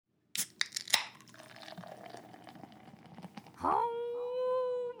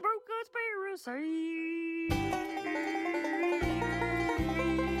say.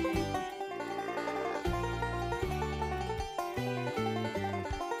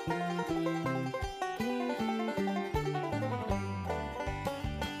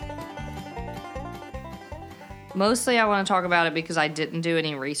 Mostly I want to talk about it because I didn't do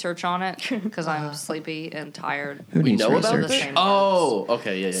any research on it because I'm sleepy and tired. We know about the this? same Oh,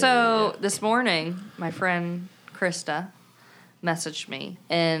 okay, yeah. So this morning, my friend Krista messaged me,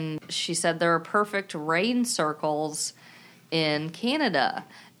 and she said there are perfect rain circles in Canada.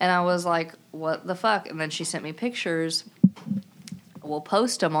 And I was like, what the fuck? And then she sent me pictures. We'll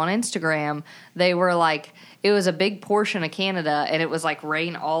post them on Instagram. They were like, it was a big portion of Canada, and it was like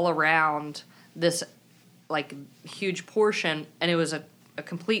rain all around this like huge portion, and it was a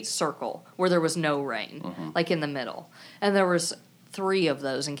complete circle where there was no rain, like in the middle. And there was 3 of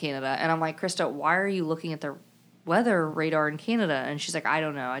those in Canada. And I'm like, Krista, why are you looking at the weather radar in Canada? And she's like, I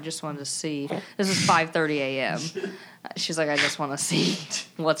don't know. I just wanted to see. This is 5:30 a.m. She's like, I just want to see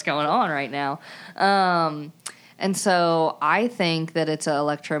what's going on right now. And so I think that it's an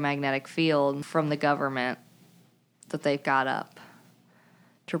electromagnetic field from the government that they've got up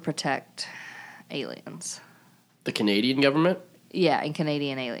to protect aliens. The Canadian government? Yeah, and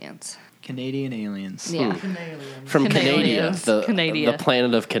Canadian aliens. Canadian aliens. Yeah. From Canada, Canada. the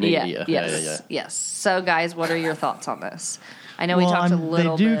planet of Canada. Yes. Yes. So, guys, what are your thoughts on this? I know we talked a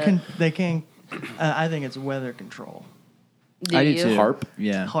little bit. They can. I think it's weather control. I do you? too. HARP?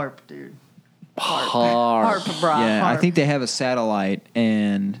 Yeah. HARP, dude. Harp, bro. Yeah, I Harp. think they have a satellite,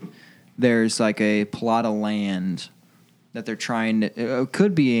 and there's like a plot of land that they're trying to. It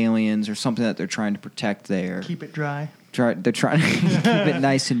could be aliens or something that they're trying to protect there. Keep it dry. They're trying to keep it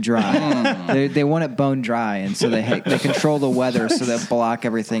nice and dry. They want it bone dry, and so they control the weather, so they block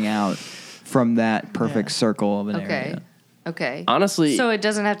everything out from that perfect circle of an area. Okay. Honestly, So it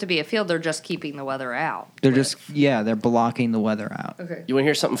doesn't have to be a field. They're just keeping the weather out. They're blocking the weather out. Okay. you want to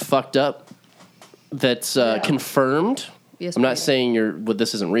hear something fucked up that's confirmed? Yes, I'm not please. saying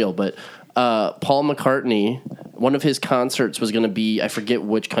this isn't real, but Paul McCartney, one of his concerts was going to be, I forget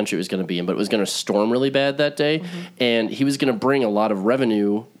which country it was going to be in, but it was going to storm really bad that day, and he was going to bring a lot of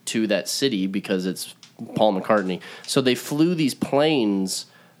revenue to that city because it's Paul McCartney. So they flew these planes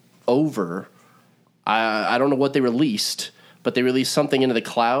over. I don't know what they released, but they released something into the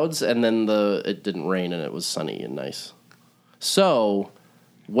clouds, and then it didn't rain, and it was sunny and nice. So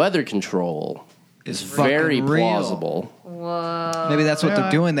weather control is very fucking real. plausible. Whoa. Maybe that's what they're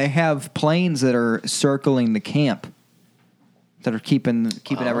doing. They have planes that are circling the camp that are keeping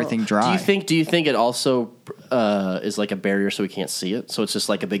everything dry. Do you think it also is like a barrier so we can't see it? So it's just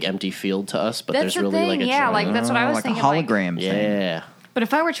like a big empty field to us, but That's there's the really thing. like a Yeah, giant- like that's what I was like thinking. a hologram thing. yeah. But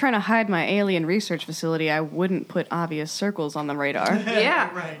if I were trying to hide my alien research facility, I wouldn't put obvious circles on the radar.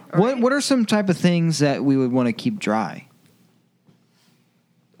 Yeah. Right. What are some type of things that we would want to keep dry?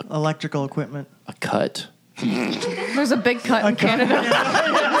 Electrical equipment. A cut. There's a big cut in Canada.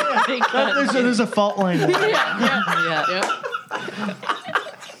 There's a fault line.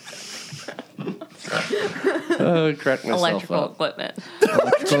 Correct myself. Electrical up. equipment.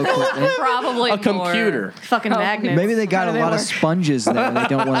 Electrical equipment? Probably A more. computer. Fucking magnets. Maybe they got How a do they lot of work? sponges there. And they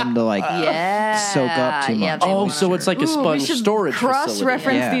don't want them to Yeah. soak up too Yeah, much. they Oh, want so to. it's like a Ooh, sponge we should storage facility.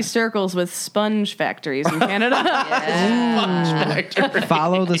 cross-reference Yeah. these circles with sponge factories in Canada.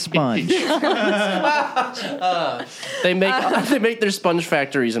 Follow the sponge. They make their sponge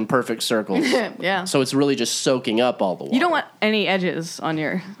factories in perfect circles. Yeah. So it's really just soaking up all the water. You don't want any edges on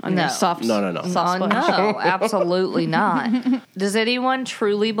your No. soft. No. Soft Oh, sponge. no, absolutely not. Does anyone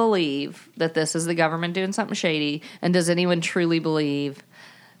truly believe that this is the government doing something shady? And does anyone truly believe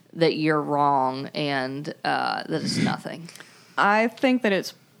that you're wrong and that it's nothing? I think that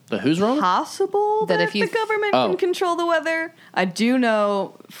it's The who's wrong? possible That that, if you- the government Oh. can control the weather. I do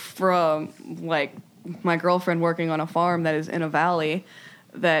know from like my girlfriend working on a farm that is in a valley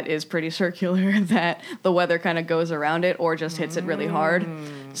that is pretty circular that the weather kind of goes around it or just hits it really hard.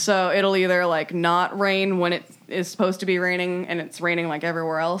 So it'll either like not rain when it is supposed to be raining and it's raining like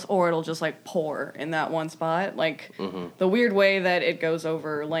everywhere else, or it'll just like pour in that one spot. Like the weird way that it goes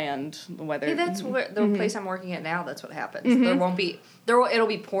over land, the weather. Hey, that's where, the place I'm working at now. That's what happens. There won't be it'll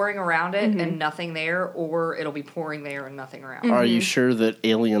be pouring around it and nothing there, or it'll be pouring there and nothing around. Are you sure that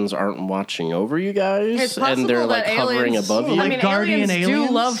aliens aren't watching over you guys? It's possible and they're like that hovering aliens, above you? I mean, guardian aliens do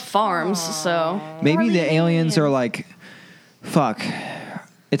aliens? love farms, so Maybe the aliens are like, fuck,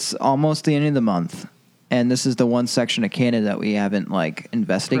 it's almost the end of the month. And this is the one section of Canada that we haven't like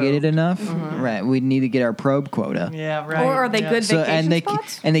investigated enough. Right, we need to get our probe quota. Yeah, right. or are they yeah. good So vacation and they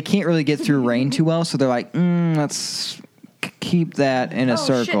spots? and they can't really get through rain too well. So they're like, let's keep that in a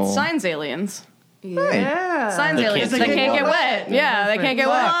circle. Shit, signs aliens. Yeah. Signs They aliens. can't They get can't get water. wet. Yeah, they can't get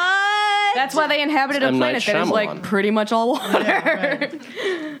wet. That's why they inhabited a M. planet Night that is like Shyamalan. pretty much all water.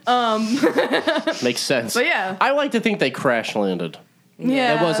 Makes sense. But yeah. I like to think they crash landed.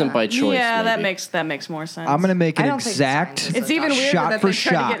 Yeah, That wasn't by choice, Yeah, that maybe. makes more sense. I'm gonna make I an don't think exact. science It's even weirder shot that for they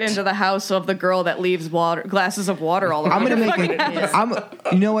try shot. to get into the house of the girl that leaves glasses of water all over. I'm gonna her make fucking it.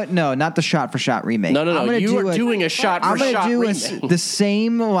 house. You know what? No, not the shot for shot remake. No. I'm gonna You do are doing a shot I'm for gonna shot do remake. the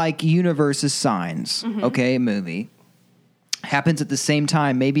same like universe as Signs. Okay, movie happens at the same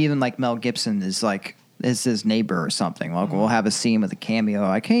time. Maybe even like Mel Gibson is his neighbor or something. Like we'll have a scene with a cameo,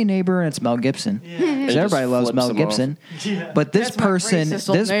 like "Hey neighbor," and it's Mel Gibson. 'Cause And just everybody loves flips Mel him Gibson. Yeah. But this That's my person, racist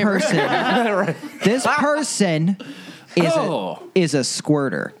old this neighbor. person, this person Oh. is a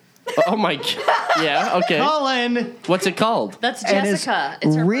squirter. Oh my god. Yeah, okay. Colin. What's it called? That's And is Jessica.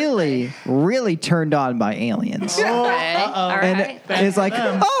 It's her really turned on by aliens. birthday. All And right. it's like,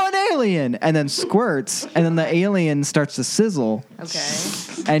 oh, an alien, and then squirts, and then the alien starts to sizzle, Okay.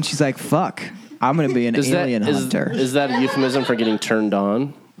 and she's like, "Fuck, I'm gonna be an alien hunter." Is that a euphemism for getting turned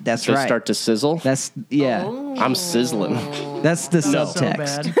on? That's Just right. start to sizzle? That's yeah. I'm sizzling. That's the So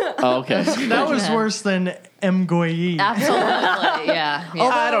subtext. bad. Oh, okay. That was worse than M. Goyi. Absolutely. Yeah. Yeah.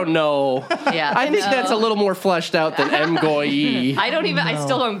 I don't know. yeah. I think that's a little more fleshed out than employee. I don't even. I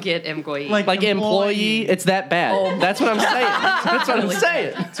still don't get Mgoyi. Like employee, it's that bad. That's what I'm saying. That's what I'm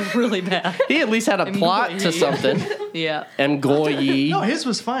saying. it's really bad. He at least had a plot to something. Yeah. Employee. No, his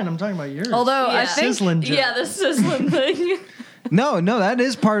was fine. I'm talking about yours. Although I Yeah. think Sizzling joke. Yeah, the sizzling thing. No, that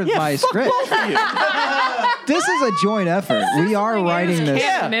is part of my script. This is a joint effort. We are writing this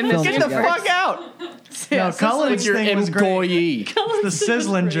Yeah, in this film get the together. fuck out. No, Colin's With your thing was great. employee. The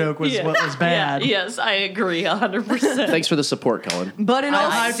sizzling joke was what was bad. Yes, I agree 100%. Thanks for the support, Colin. But in all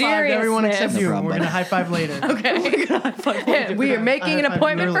High five to everyone except seriousness, you. problem, We're buddy. gonna high five later. okay, we are making an high-fived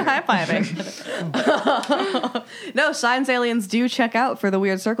appointment for earlier. high fiving. No, science aliens do check out for the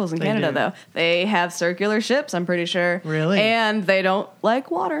weird circles in Canada, do. though. They have circular ships, I'm pretty sure. Really? And they don't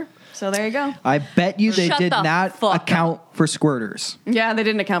like water. So there you go. I bet you they Shut did the not fuck account for squirters. Yeah, they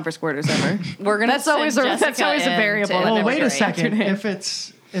didn't account for squirters ever. We're gonna. That's always send a- that's Jessica always a in variable to that Well, never wait a illustrate. second.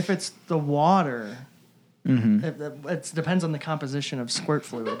 If it's the water, it depends on the composition of squirt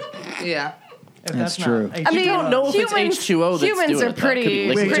fluid. Yeah. If That's not true. H2O. I mean, don't know if it's H2O that's humans doing are it. That could be pretty,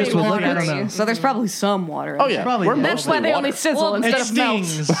 liquid. pretty Just with watery, liquids. I don't know. so there's probably some water. Oh yeah, Probably we're not. That's mostly why they water. only sizzle Well, instead It of melt.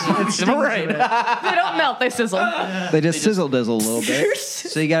 stings. It stings Right. a bit. They don't melt, they sizzle. They just sizzle dizzle a little bit.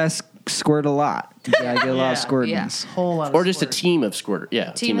 So you gotta squirt a lot. You gotta get a lot of Yeah. squirtings. Whole lot of Or just a squirt. team of squirter.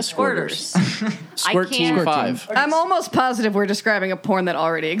 Yeah, Team of squirters. Squirt I team can't- 5. I'm almost positive we're describing a porn that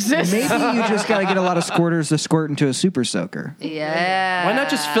already exists. Maybe you just gotta get a lot of squirters to squirt into a super soaker. Yeah. Why not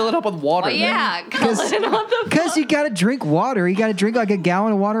just fill it up with water? Well, yeah. Colin, what the Because you gotta drink water. You gotta drink like a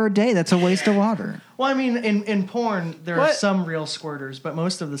gallon of water a day. That's a waste of water. Well, I mean, in porn, there are What? some real squirters, but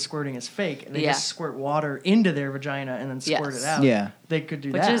most of the squirting is fake. They Yeah. just squirt water into their vagina and then squirt Yes. it out. Yeah. They could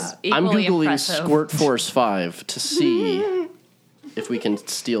do Which that. is I'm equally googling impressive. Squirt Force 5 to see if we can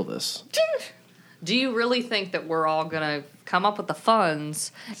steal this. Do you really think that we're all gonna come up with the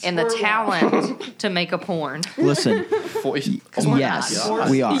funds and the talent to make a porn? Listen, Voice. yes, not.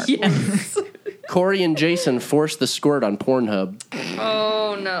 we are. Yes. Corey and Jason forced the squirt on Pornhub.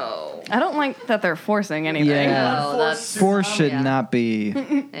 Oh no. I don't like that they're forcing anything. Yeah. No, that's Force should yeah. not be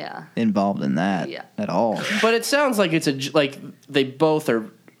yeah. involved in that Yeah. at all. But it sounds like it's like they both are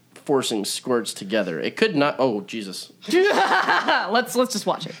forcing squirts together. It could not. Oh Jesus! Let's just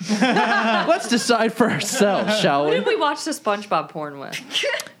watch it. Let's decide for ourselves, shall Who we? did we watch the SpongeBob porn with?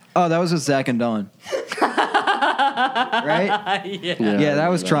 Oh, that was with Zach and Dawn. Right? Yeah, that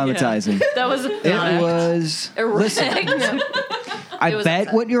was traumatizing. That was It was. Listen, I It was bet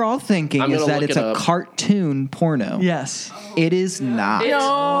upsetting. what you're all thinking I'm is gonna that look it's it a up. cartoon porno. yes. It is not.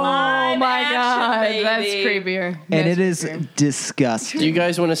 Oh my action, god, that's baby. creepier. And That's it is creepier. disgusting. Do you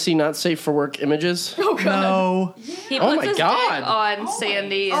guys want to see not safe for work images? No. He Oh puts my his God. dick on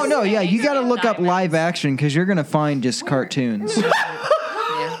Sandy's. Oh no, yeah, you got to look up diamond. live action because you're gonna find just cartoons.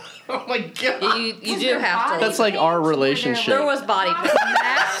 Oh my god! You do have to. That's like our relationship. There was body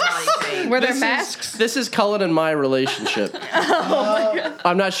paint. Were there This is- masks? This is Cullen and my relationship.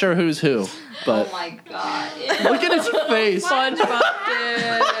 I'm not sure who's who, but Oh my god. look at his face. SpongeBob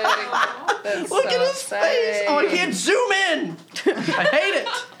dick. That's Look so at his face. Oh, I can't zoom in. I hate it.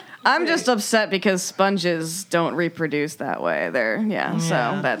 I'm just upset because sponges don't reproduce that way.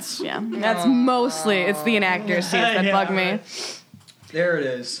 So that's mostly it's the inaccuracies that Yeah, bug me. right. There it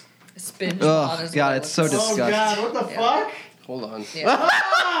is. Spin Oh god, it's so Oh disgusting. God! What the fuck? Hold on. Yeah.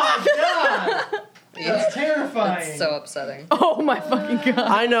 Oh God! That's terrifying. It's so upsetting. Oh my fucking god.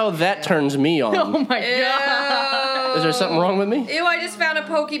 I know that turns me on. Oh my god. Is there something wrong with me? Ew, I just found a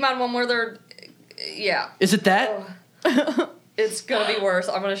Pokemon one where they're... Yeah. Is it that? It's gonna be worse.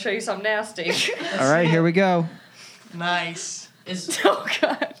 I'm gonna show you something nasty. All right, here we go. Nice. Oh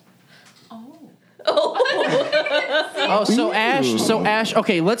god. Oh, so Ash.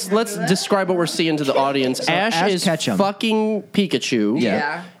 Okay, let's describe what we're seeing to the audience. Ash is Ketchum. fucking Pikachu.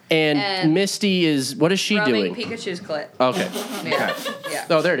 Yeah. And Misty is, what is she Rubbing doing? Pikachu's clit. Okay. Yeah. Yeah.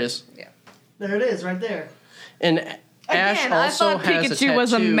 Oh, there it is. Yeah. There it is, right there. And Ash I also thought has Pikachu a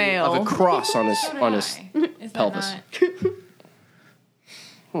was a tattoo male. of a cross on his So did on his I. Is that pelvis.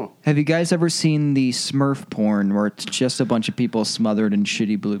 not- Have you guys ever seen the Smurf porn where it's just a bunch of people smothered in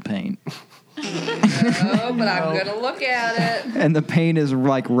shitty blue paint? Oh, but I'm gonna look at it. And the paint is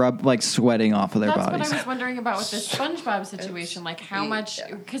like sweating off of their That's bodies. what I was wondering about with this SpongeBob situation. Like, how much?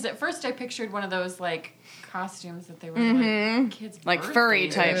 Yeah. Because at first I pictured one of those like costumes that they were like kids, Like furry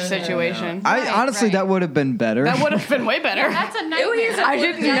type situation. I Right, honestly, right. that would have been better. That would have been way better. That's a he's nightmare. a I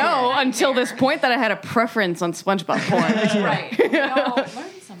didn't know until this point that I had a preference on SpongeBob porn. Right. No, learn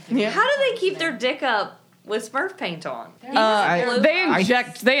something. Yeah. How do they keep their dick up with Smurf paint on?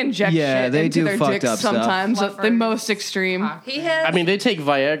 They inject Yeah, shit they into do their fucked dicks up stuff. sometimes at the Fluffers. most extreme. He has. I mean, they take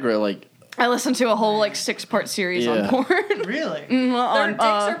Viagra like I listened to a whole like 6-part series Yeah. on porn. Really? their on, dicks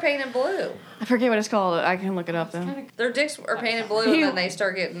are painted blue. I forget what it's called. I can look it up though. Their dicks are painted blue, and then they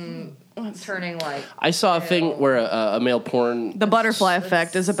start turning like. I saw a thing where a male porn The butterfly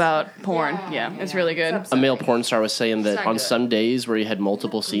effect is about porn. Yeah, it's really good. a male porn star was saying that not on good. some days where he had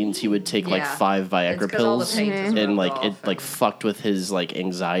multiple scenes, he would take like Yeah. 5 Viagra It's 'cause all the pills, paint is and rubbed like off it like and- fucked with his like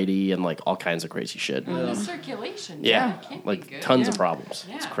anxiety and like all kinds of crazy shit. The circulation. Yeah, it can't be like good. tons Yeah. of problems.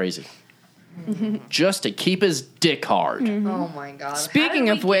 It's Yeah. crazy. Just to keep his dick hard. Oh my god! Speaking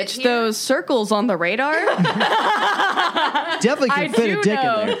How of did we which, get here? those circles on the radar, Definitely I can fit do a dick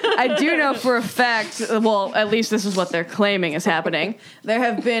know. in there. I do know for a fact. Well, at least this is what they're claiming is happening. There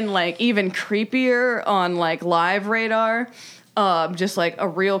have been like even creepier on like live radar, just like a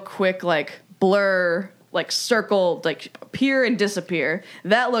real quick like blur, like circle, like appear and disappear.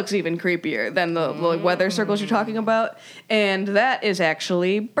 That looks even creepier than the weather circles you're talking about, and that is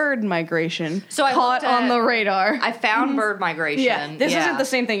actually bird migration. So I caught looked at- on the radar. I found bird migration. Yeah, this isn't the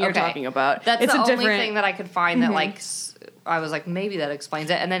same thing you're Okay. talking about. That's It's the a only different- thing that I could find that like. I was like, maybe that explains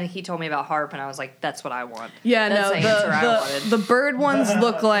it. And then he told me about HARP, and I was like, that's what I want. Yeah, That's no, the answer I wanted. the bird ones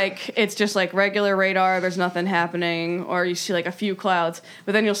look like it's just like regular radar, there's nothing happening, or you see like a few clouds,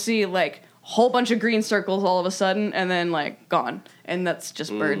 but then you'll see like a whole bunch of green circles all of a sudden, and then like gone. And that's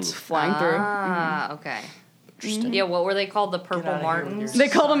just birds flying through. Ah, okay. Interesting. Yeah, what were they called? The purple outta here with martins? your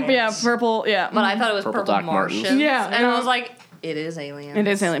They called them, yeah, science. purple, yeah. But I thought it was Purple purple, Doc Martens. Martians. Yeah, And I was like, it is aliens. It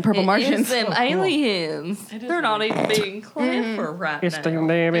is alien, purple Martians. It is them aliens. It is They're not even being clever right now. The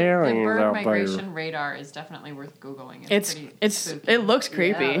bird migration radar is definitely worth googling. It's spooky. it looks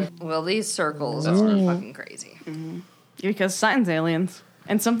creepy Yeah. Well, these circles are fucking crazy. because science aliens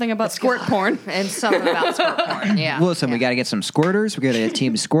and something about squirt porn. And something about squirt porn. Yeah. Listen, we got to get some squirters. We got to get a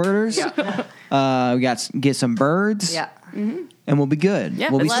team of squirters. We got to get some birds. Yeah. And we'll be good. Yeah,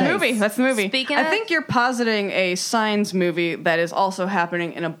 we'll be that's the safe. movie. That's the movie. Speaking I of- think you're positing a signs movie that is also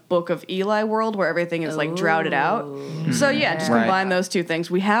happening in a Book of Eli world where everything is like droughted out. So yeah, just Right. combine those two things.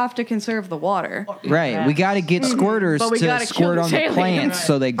 We have to conserve the water. Right. We got to get squirters But we to gotta squirt kill on these the aliens. plants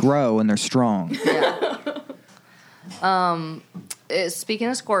so they grow and they're strong. Speaking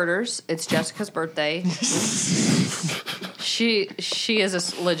of squirters, it's Jessica's birthday. She is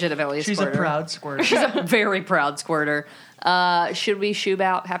a legitimately a She's squirter. a proud squirter. She's a very proud squirter. Should we shoob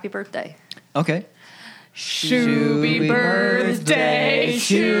out happy birthday? Okay. Shooby birthday,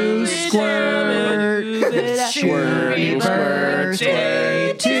 shoo squirt, Squirting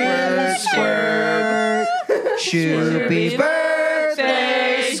birthday to squirt, shooby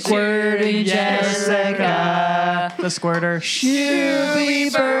birthday, squirting Jessica, The squirter.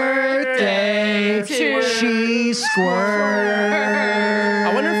 shooby birthday, she squirt.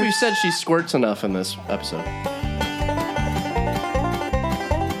 I wonder if we said she squirts enough in this episode.